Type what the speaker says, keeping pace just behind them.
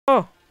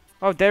Oh,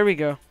 oh, there we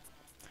go.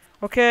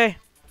 Okay,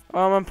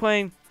 I'm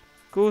playing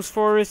Ghouls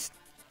Forest,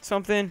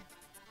 something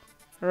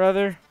or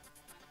other.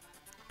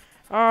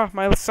 Ah,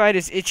 my side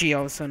is itchy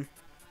all of a sudden.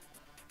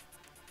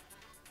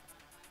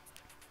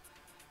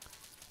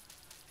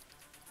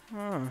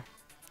 Huh.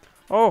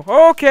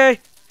 Oh, okay.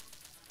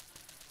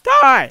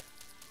 Die!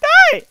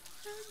 Die!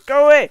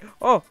 Go away!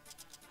 Oh,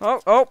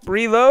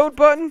 reload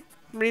button?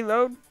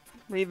 Reload?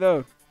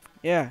 Reload.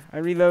 Yeah, I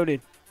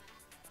reloaded.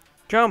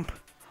 Jump.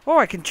 Oh,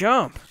 I can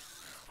jump.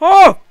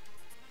 Oh!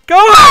 Go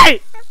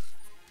away!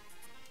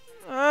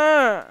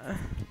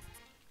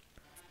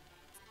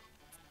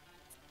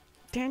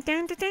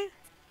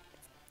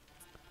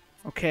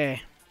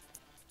 Okay.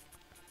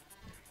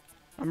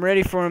 I'm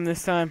ready for him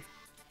this time.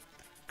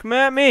 Come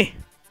at me!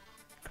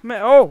 Come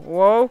at— oh,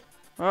 whoa.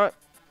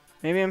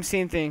 Maybe I'm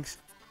seeing things.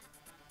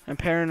 I'm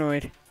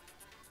paranoid.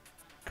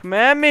 Come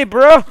at me,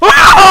 bro!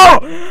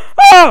 Oh!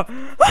 Oh!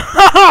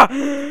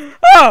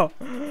 Oh!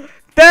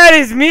 That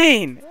is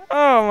mean!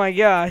 Oh my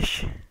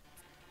gosh.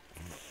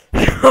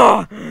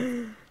 Oh,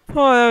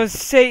 that was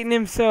Satan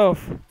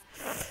himself.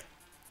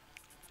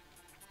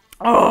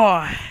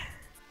 Oh.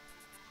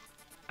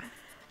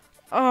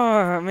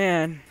 Oh,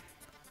 man.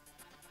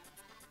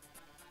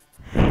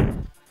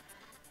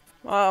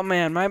 Oh,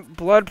 man, my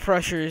blood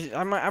pressure is—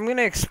 I'm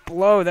gonna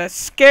explode. That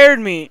scared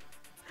me.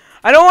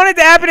 I don't want it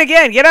to happen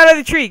again. Get out of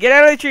the tree. Get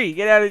out of the tree.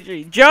 Get out of the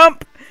tree.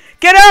 Jump.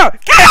 Get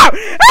out. Get out.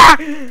 Ah!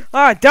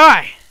 Ah,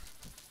 die.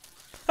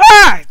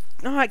 Ah!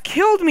 Oh, it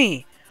killed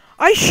me.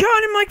 I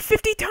shot him like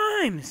 50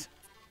 times.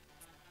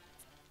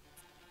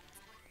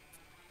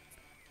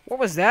 What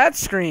was that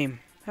scream?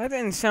 That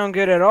didn't sound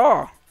good at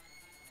all.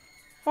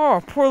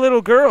 Oh, poor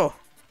little girl.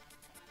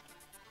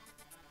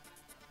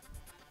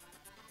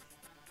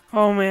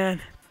 Oh,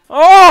 man.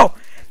 Oh!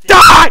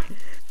 Die!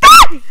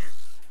 Die!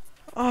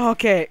 Oh,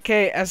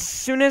 okay. As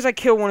soon as I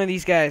kill one of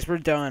these guys, we're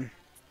done.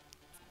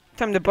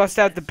 Time to bust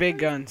out the big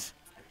guns.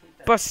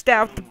 Bust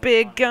out the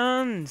big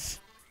guns.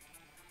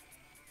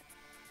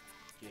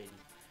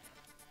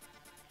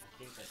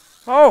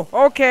 Oh,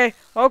 okay.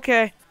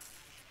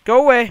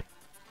 Go away.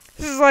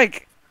 This is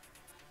like—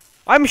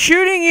 I'm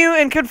shooting you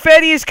and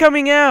confetti is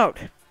coming out.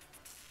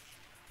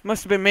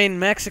 Must have been made in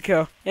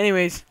Mexico.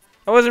 Anyways,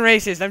 I wasn't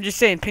racist. I'm just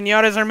saying,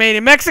 piñatas are made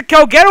in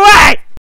Mexico. Get away!